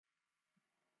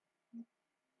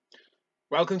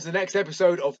Welcome to the next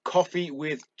episode of Coffee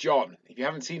with John. If you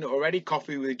haven't seen it already,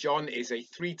 Coffee with John is a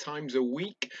 3 times a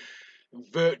week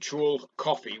virtual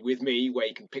coffee with me where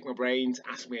you can pick my brains,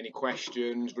 ask me any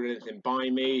questions, run anything by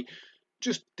me,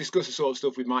 just discuss the sort of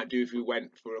stuff we might do if we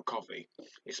went for a coffee.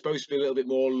 It's supposed to be a little bit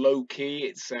more low key.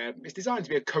 It's designed to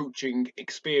be a coaching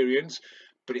experience,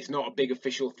 but it's not a big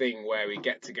official thing where we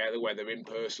get together, whether in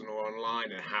person or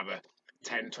online, and have a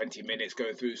 10-20 minutes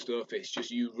going through stuff. It's just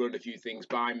you run a few things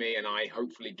by me and I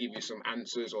hopefully give you some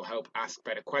answers or help ask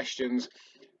better questions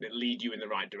that lead you in the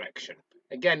right direction.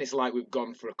 Again, it's like we've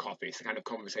gone for a coffee. It's the kind of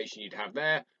conversation you'd have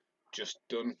there, just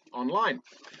done online.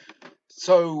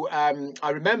 So I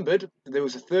remembered there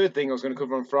was a third thing I was going to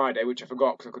cover on Friday, which I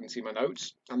forgot because I couldn't see my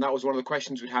notes, and that was one of the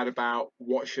questions we'd had about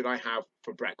what should I have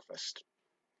for breakfast.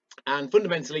 And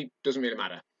fundamentally, doesn't really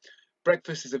matter.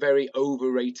 Breakfast is a very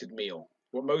overrated meal.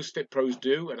 What most fit pros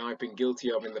do, and I've been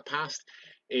guilty of in the past,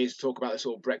 is talk about the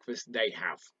sort of breakfast they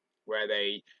have, where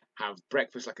they have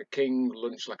breakfast like a king,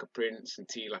 lunch like a prince, and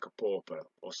tea like a pauper,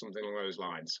 or something along those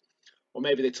lines. Or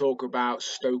maybe they talk about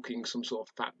stoking some sort of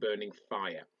fat burning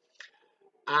fire.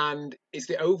 And it's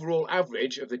the overall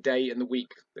average of the day and the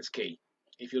week that's key.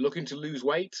 If you're looking to lose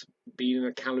weight, being in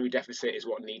a calorie deficit is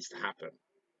what needs to happen.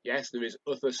 Yes, there is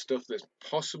other stuff that's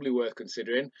possibly worth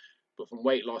considering, but from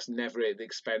weight loss, never at the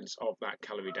expense of that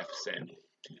calorie deficit.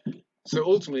 So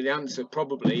ultimately, the answer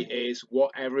probably is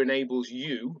whatever enables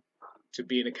you to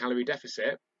be in a calorie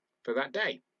deficit for that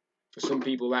day. For some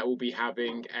people, that will be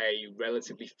having a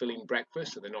relatively filling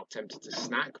breakfast so they're not tempted to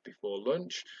snack before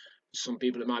lunch. For some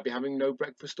people, it might be having no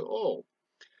breakfast at all.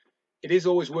 It is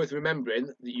always worth remembering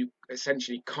that you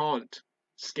essentially can't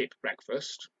skip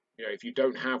breakfast. You know, if you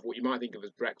don't have what you might think of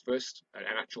as breakfast, an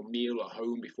actual meal at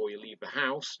home before you leave the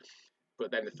house,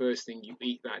 but then the first thing you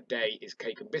eat that day is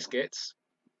cake and biscuits,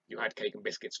 you had cake and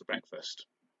biscuits for breakfast.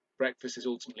 Breakfast is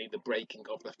ultimately the breaking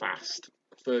of the fast,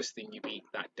 the first thing you eat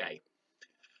that day.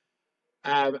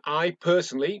 I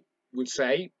personally would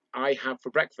say I have for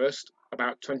breakfast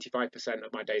about 25%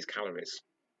 of my day's calories.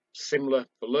 Similar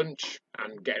for lunch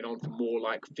and getting on for more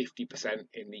like 50%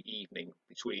 in the evening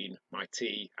between my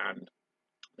tea and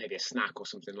maybe a snack or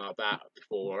something like that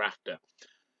before or after.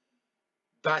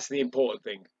 That's the important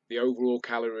thing, the overall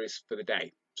calories for the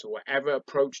day. So whatever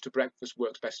approach to breakfast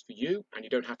works best for you, and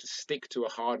you don't have to stick to a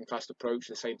hard and fast approach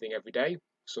to the same thing every day.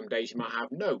 Some days you might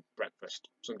have no breakfast.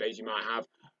 Some days you might have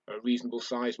a reasonable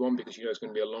sized one because you know it's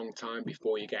going to be a long time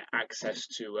before you get access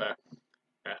to a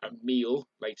meal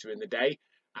later in the day,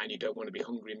 and you don't want to be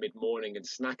hungry mid morning and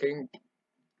snacking.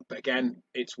 But again,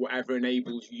 it's whatever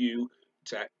enables you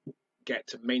to get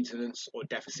to maintenance or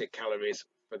deficit calories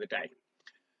for the day.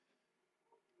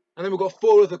 And then we've got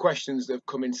 4 other questions that have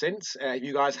come in since. If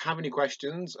you guys have any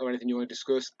questions or anything you want to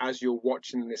discuss as you're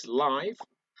watching this live,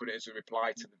 put it as a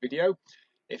reply to the video.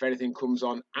 If anything comes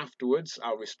on afterwards,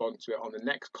 I'll respond to it on the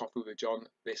next Coffee with John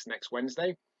this next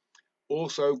Wednesday.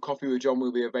 Also, Coffee with John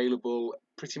will be available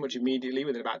pretty much immediately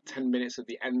within about 10 minutes of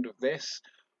the end of this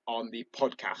on the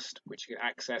podcast, which you can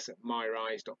access at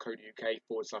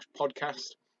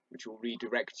myrise.co.uk/podcast, which will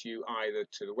redirect you either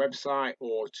to the website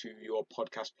or to your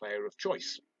podcast player of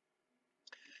choice.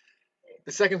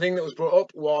 The second thing that was brought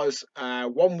up was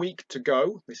 1 week to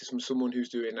go. This is from someone who's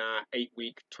doing an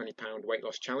 8-week, £20 weight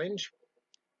loss challenge.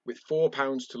 With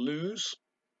 £4 to lose,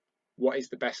 what is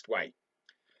the best way?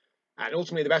 And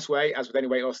ultimately, the best way, as with any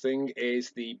weight loss thing, is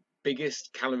the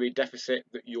biggest calorie deficit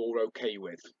that you're okay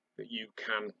with, that you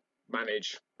can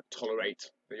manage, tolerate,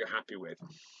 that you're happy with.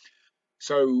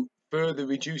 So further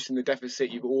reducing the deficit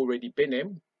you've already been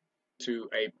in to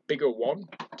a bigger one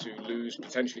to lose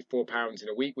potentially £4 in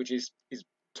a week, which is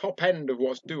top end of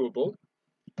what's doable,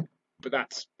 but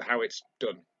that's how it's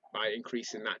done, by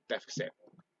increasing that deficit.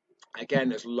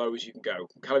 Again, as low as you can go.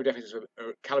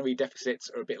 Calorie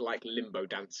deficits are a bit like limbo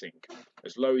dancing,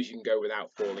 as low as you can go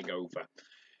without falling over.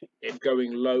 If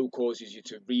going low causes you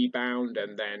to rebound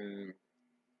and then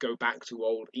go back to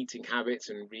old eating habits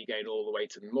and regain all the way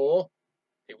to more,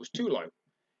 it was too low.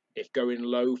 If going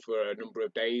low for a number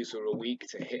of days or a week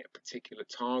to hit a particular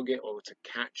target or to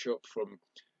catch up from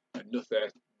another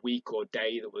week or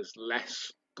day that was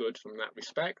less good from that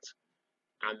respect,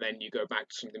 and then you go back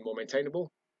to something more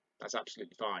maintainable, that's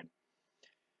absolutely fine.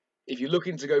 If you're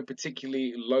looking to go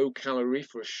particularly low calorie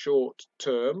for a short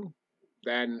term,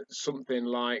 then something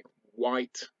like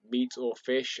white meat or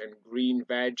fish and green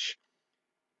veg,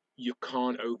 you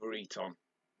can't overeat on.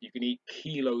 You can eat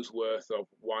kilos worth of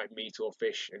white meat or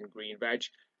fish and green veg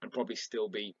and probably still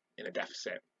be in a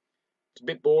deficit. It's a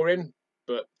bit boring,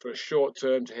 but for a short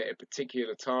term to hit a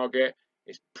particular target,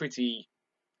 it's pretty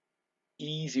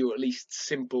easy or at least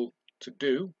simple to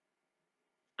do.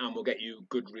 and will get you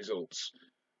good results.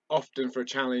 Often for a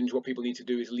challenge, what people need to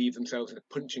do is leave themselves in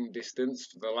a punching distance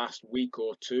for the last week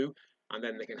or two, and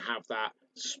then they can have that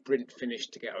sprint finish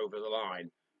to get over the line.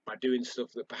 By doing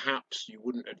stuff that perhaps you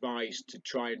wouldn't advise to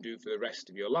try and do for the rest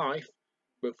of your life,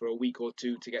 but for a week or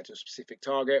two to get to a specific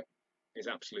target is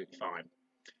absolutely fine.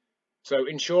 So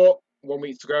in short, 1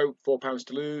 week to go, £4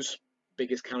 to lose,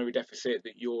 biggest calorie deficit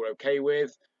that you're okay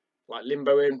with. Like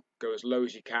limboing, go as low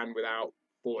as you can without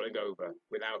falling over,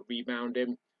 without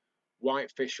rebounding.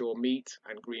 White fish or meat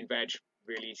and green veg,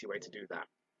 really easy way to do that.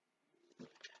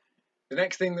 The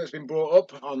next thing that's been brought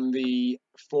up on the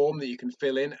form that you can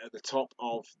fill in at the top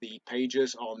of the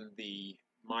pages on the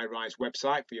MyRise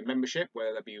website for your membership,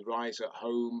 whether that be Rise at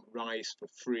Home, Rise for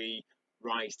Free,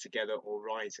 Rise Together or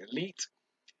Rise Elite,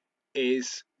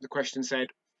 is the question said,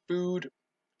 food,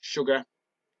 sugar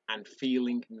and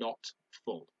feeling not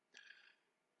full.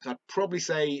 So I'd probably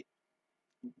say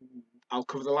I'll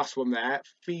cover the last one there.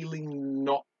 Feeling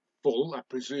not full, I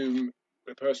presume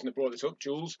the person that brought this up,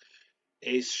 Jules,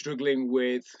 is struggling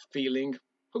with feeling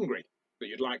hungry, that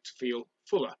you'd like to feel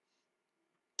fuller.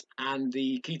 And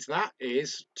the key to that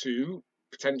is to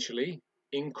potentially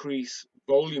increase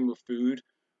volume of food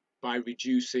by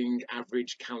reducing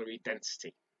average calorie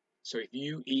density. So if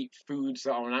you eat foods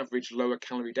that are on average lower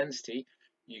calorie density,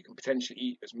 you can potentially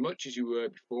eat as much as you were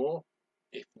before,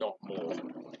 if not more.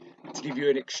 To give you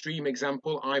an extreme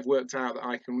example, I've worked out that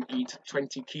I can eat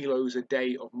 20 kilos a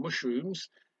day of mushrooms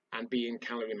and be in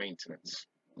calorie maintenance.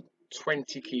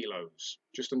 20 kilos,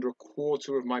 just under a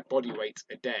quarter of my body weight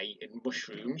a day in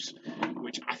mushrooms,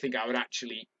 which I think I would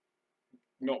actually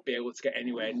not be able to get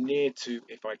anywhere near to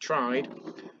if I tried,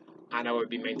 and I would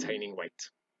be maintaining weight.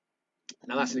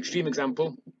 Now that's an extreme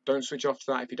example. Don't switch off to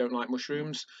that if you don't like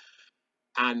mushrooms,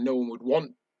 and no one would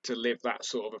want to live that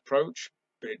sort of approach,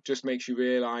 but it just makes you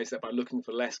realise that by looking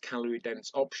for less calorie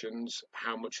dense options,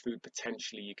 how much food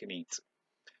potentially you can eat.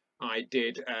 I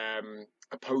did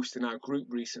a post in our group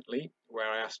recently where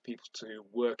I asked people to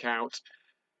work out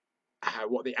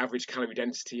what the average calorie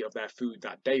density of their food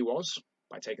that day was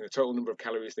by taking the total number of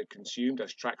calories they consumed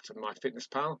as tracked on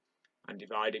MyFitnessPal and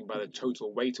dividing by the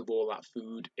total weight of all that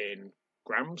food in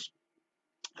grams.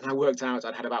 And I worked out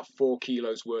I'd had about 4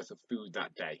 kilos worth of food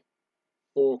that day.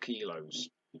 4 kilos.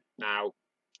 Now,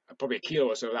 probably a kilo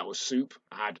or so of that was soup.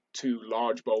 I had 2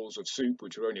 large bowls of soup,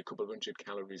 which were only a couple of hundred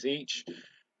calories each.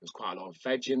 There's quite a lot of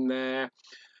veg in there.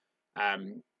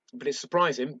 But it's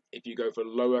surprising if you go for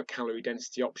lower calorie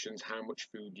density options how much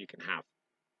food you can have.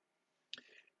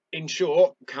 In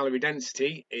short, calorie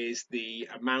density is the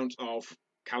amount of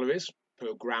calories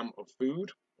per gram of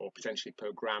food, or potentially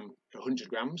per gram per 100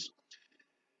 grams.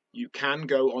 You can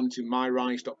go onto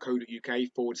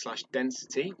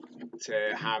myrise.co.uk/density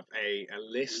to have a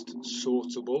list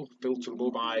sortable,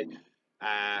 filterable by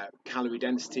calorie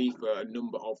density for a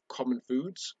number of common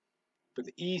foods. But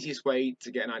the easiest way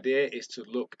to get an idea is to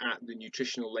look at the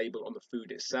nutritional label on the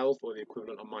food itself, or the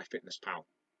equivalent on MyFitnessPal.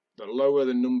 The lower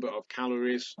the number of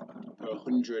calories per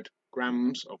 100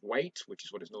 grams of weight, which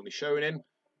is what it's normally shown in,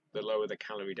 the lower the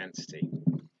calorie density.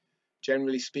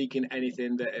 Generally speaking,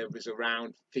 anything that is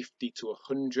around 50 to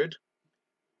 100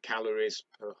 calories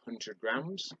per 100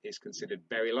 grams is considered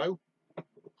very low.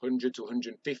 100 to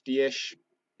 150-ish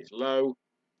is low.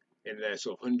 In the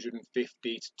sort of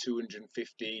 150 to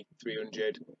 250,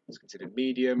 300 is considered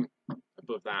medium.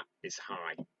 Above that is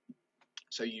high.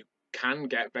 So you can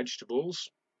get vegetables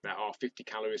that are 50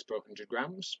 calories per 100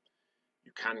 grams.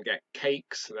 You can get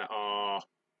cakes that are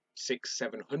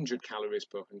 600-700 calories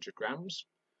per 100 grams.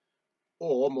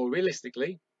 Or more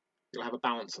realistically, you'll have a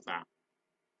balance of that.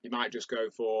 You might just go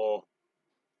for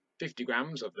 50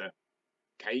 grams of the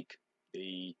cake,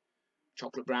 the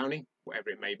chocolate brownie, whatever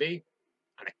it may be,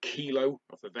 and a kilo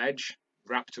of the veg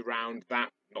wrapped around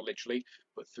that, not literally,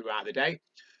 but throughout the day,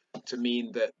 to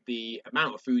mean that the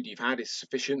amount of food you've had is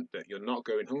sufficient, that you're not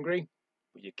going hungry,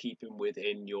 but you're keeping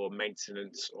within your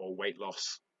maintenance or weight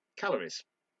loss calories.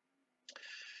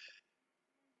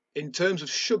 In terms of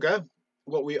sugar,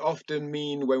 what we often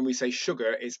mean when we say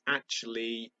sugar is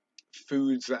actually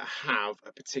foods that have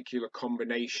a particular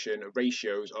combination of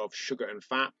ratios of sugar and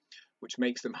fat, which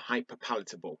makes them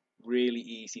hyperpalatable, really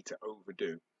easy to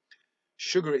overdo.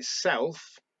 Sugar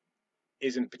itself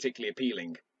isn't particularly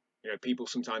appealing. You know, people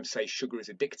sometimes say sugar is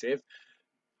addictive.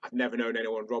 I've never known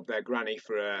anyone rob their granny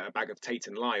for a bag of Tate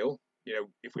and Lyle. You know,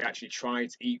 if we actually tried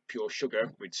to eat pure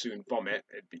sugar, we'd soon vomit.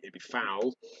 It'd be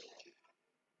foul.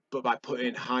 But by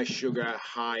putting high sugar,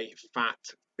 high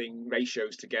fat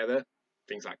ratios together,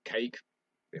 things like cake,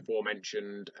 the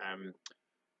aforementioned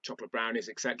chocolate brownies,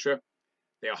 etc.,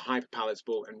 they are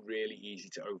hyperpalatable and really easy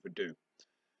to overdo.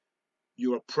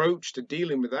 Your approach to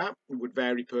dealing with that would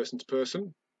vary person to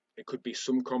person. It could be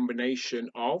some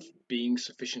combination of being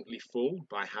sufficiently full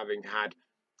by having had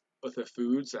other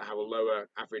foods that have a lower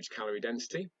average calorie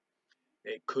density.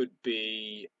 It could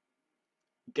be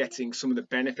getting some of the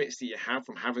benefits that you have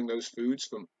from having those foods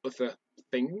from other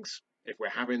things. If we're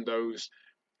having those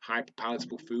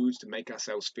hyperpalatable foods to make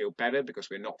ourselves feel better because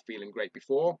we're not feeling great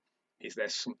before, is there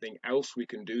something else we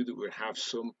can do that would have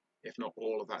some, if not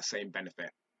all, of that same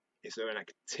benefit? Is there an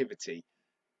activity,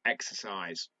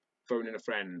 exercise, phoning a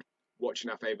friend, watching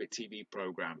our favorite TV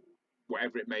program,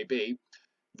 whatever it may be,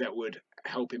 that would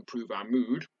help improve our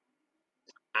mood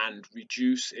and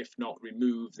reduce, if not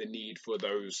remove, the need for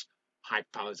those high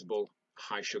palatable,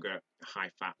 high sugar, high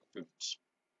fat foods?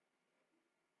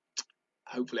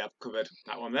 Hopefully I've covered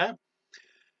that one there.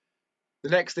 The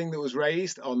next thing that was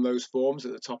raised on those forms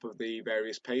at the top of the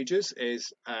various pages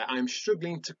is I'm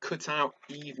struggling to cut out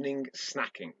evening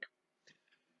snacking,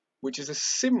 which is a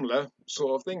similar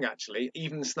sort of thing actually.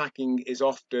 Evening snacking is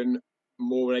often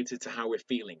more related to how we're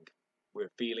feeling.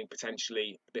 We're feeling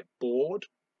potentially a bit bored,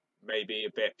 maybe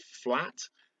a bit flat,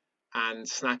 and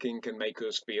snacking can make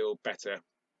us feel better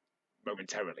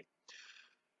momentarily.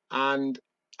 And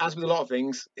as with a lot of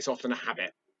things, it's often a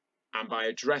habit. And by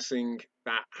addressing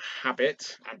that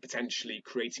habit and potentially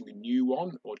creating a new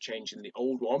one or changing the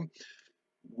old one,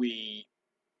 we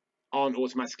aren't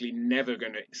automatically never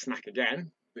going to snack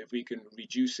again. But if we can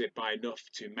reduce it by enough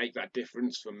to make that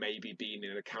difference from maybe being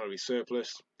in a calorie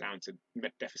surplus down to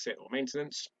deficit or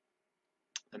maintenance,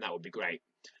 then that would be great.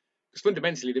 Because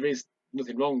fundamentally, there is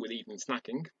nothing wrong with evening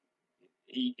snacking.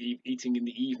 Eating in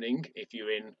the evening, if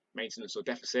you're in maintenance or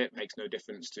deficit, makes no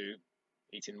difference to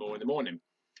eating more in the morning.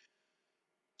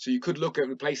 So you could look at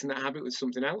replacing that habit with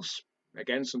something else.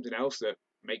 Again, something else that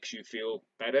makes you feel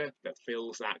better, that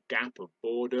fills that gap of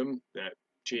boredom, that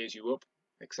cheers you up,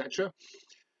 etc.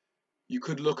 You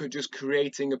could look at just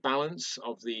creating a balance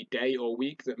of the day or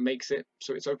week that makes it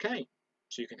so it's okay.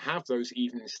 So you can have those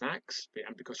evening snacks,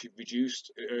 and because you've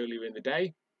reduced earlier in the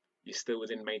day, you're still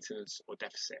within maintenance or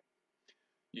deficit.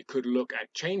 You could look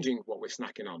at changing what we're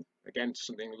snacking on, again, to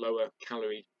something lower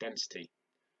calorie density.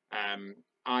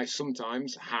 I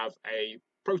sometimes have a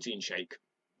protein shake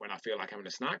when I feel like having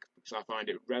a snack because I find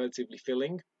it relatively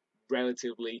filling,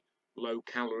 relatively low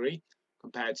calorie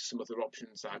compared to some other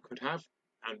options that I could have,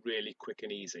 and really quick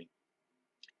and easy.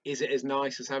 Is it as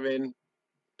nice as having a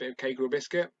bit of cake or a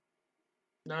biscuit?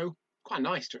 No, quite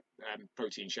nice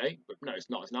protein shake, but no,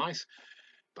 it's not as nice.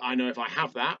 But I know if I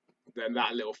have that, then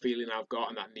that little feeling I've got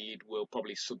and that need will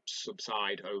probably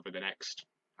subside over the next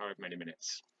however many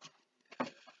minutes.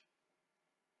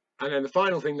 And then the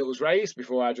final thing that was raised,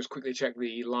 before I just quickly check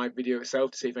the live video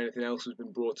itself to see if anything else has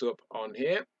been brought up on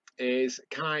here, is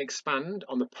can I expand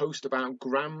on the post about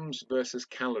grams versus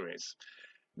calories?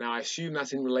 Now, I assume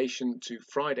that's in relation to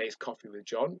Friday's Coffee with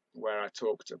John, where I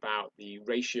talked about the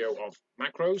ratio of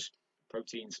macros,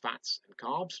 proteins, fats, and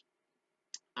carbs.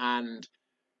 And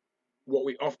what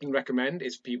we often recommend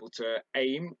is for people to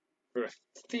aim for a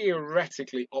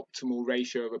theoretically optimal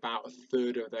ratio of about a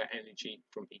third of their energy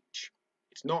from each.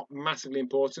 It's not massively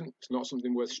important. It's not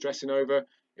something worth stressing over.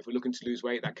 If we're looking to lose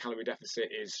weight, that calorie deficit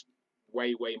is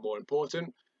way, way more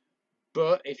important.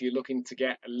 But if you're looking to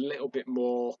get a little bit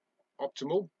more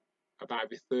optimal, about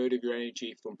every third of your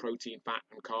energy from protein, fat,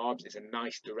 and carbs is a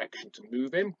nice direction to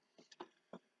move in.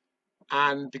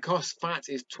 And because fat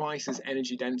is twice as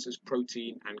energy dense as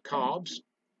protein and carbs,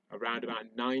 around about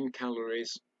 9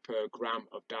 calories per gram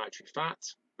of dietary fat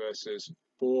versus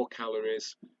 4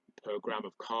 calories per gram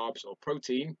of carbs or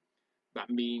protein, that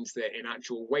means that in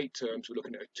actual weight terms, we're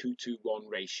looking at a 2-to-1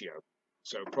 ratio.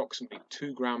 So approximately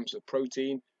 2 grams of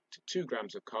protein to 2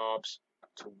 grams of carbs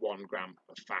to 1 gram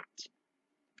of fat,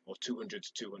 or 200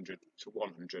 to 200 to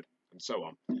 100, and so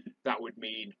on. That would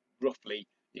mean roughly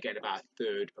you get about a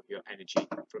third of your energy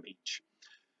from each.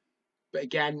 But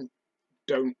again,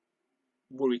 don't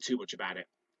worry too much about it.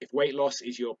 If weight loss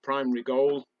is your primary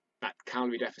goal, that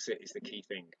calorie deficit is the key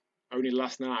thing. Only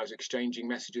last night I was exchanging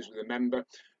messages with a member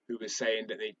who was saying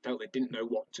that they felt they didn't know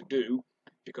what to do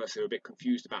because they were a bit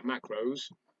confused about macros.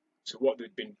 So what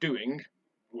they'd been doing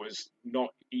was not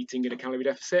eating in a calorie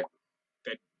deficit.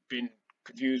 They'd been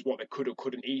confused what they could or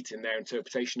couldn't eat in their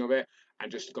interpretation of it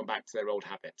and just gone back to their old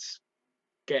habits.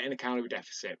 Get in a calorie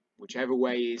deficit, whichever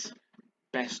way is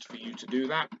best for you to do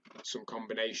that. Some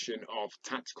combination of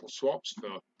tactical swaps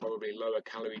for probably lower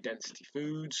calorie density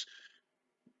foods,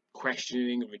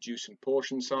 questioning and reducing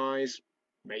portion size,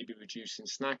 maybe reducing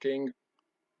snacking,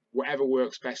 whatever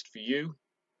works best for you.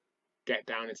 Get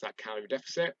down into that calorie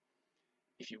deficit.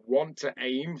 If you want to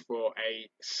aim for a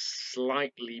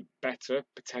slightly better,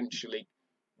 potentially,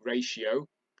 ratio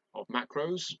of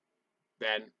macros,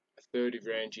 then a third of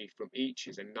your energy from each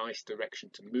is a nice direction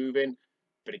to move in.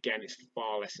 But again, it's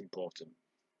far less important.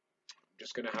 I'm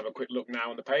just going to have a quick look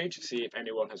now on the page to see if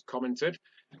anyone has commented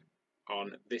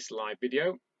on this live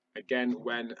video. Again,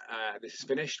 when this is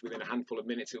finished, within a handful of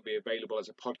minutes, it'll be available as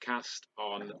a podcast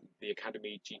on the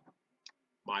Academy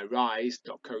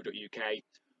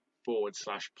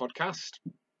myrise.co.uk/podcast.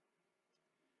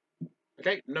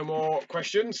 Okay, no more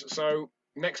questions. So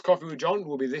next Coffee with John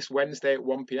will be this Wednesday at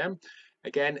 1 p.m.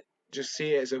 Again, just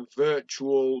see it as a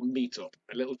virtual meetup,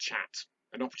 a little chat,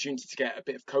 an opportunity to get a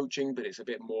bit of coaching, but it's a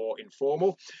bit more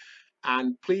informal.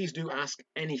 And please do ask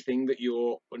anything that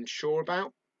you're unsure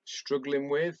about, struggling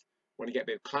with, want to get a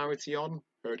bit of clarity on,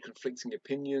 heard conflicting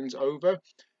opinions over,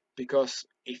 because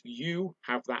if you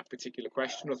have that particular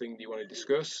question or thing that you want to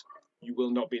discuss, you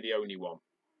will not be the only one.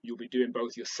 You'll be doing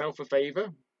both yourself a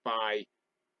favour by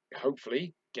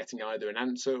hopefully getting either an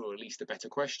answer or at least a better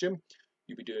question.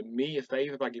 You'll be doing me a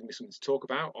favour by giving me something to talk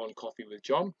about on Coffee with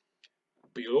John,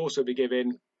 but you'll also be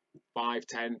giving 5,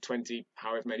 10, 20,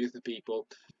 however many other people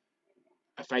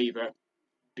a favour,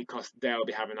 because they'll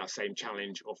be having that same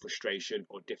challenge or frustration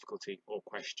or difficulty or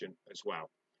question as well.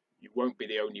 You won't be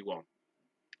the only one.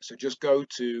 So just go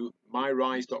to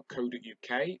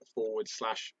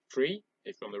myrise.co.uk/free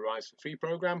if you're on the Rise for Free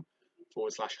program,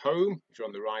 /home if you're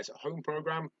on the Rise at Home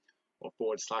program, or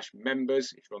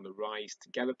 /members if you're on the Rise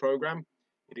Together program.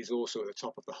 It is also at the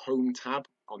top of the Home tab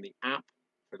on the app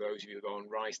for those of you who are on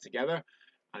Rise Together.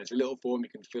 And it's a little form you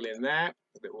can fill in there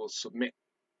that will submit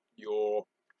your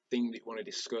thing that you want to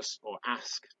discuss or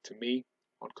ask to me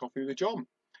on Coffee with John.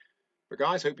 But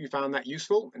guys, hope you found that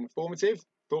useful, informative,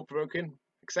 thought-provoking,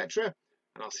 etc.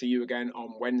 And I'll see you again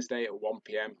on Wednesday at 1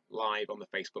 p.m. live on the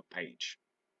Facebook page.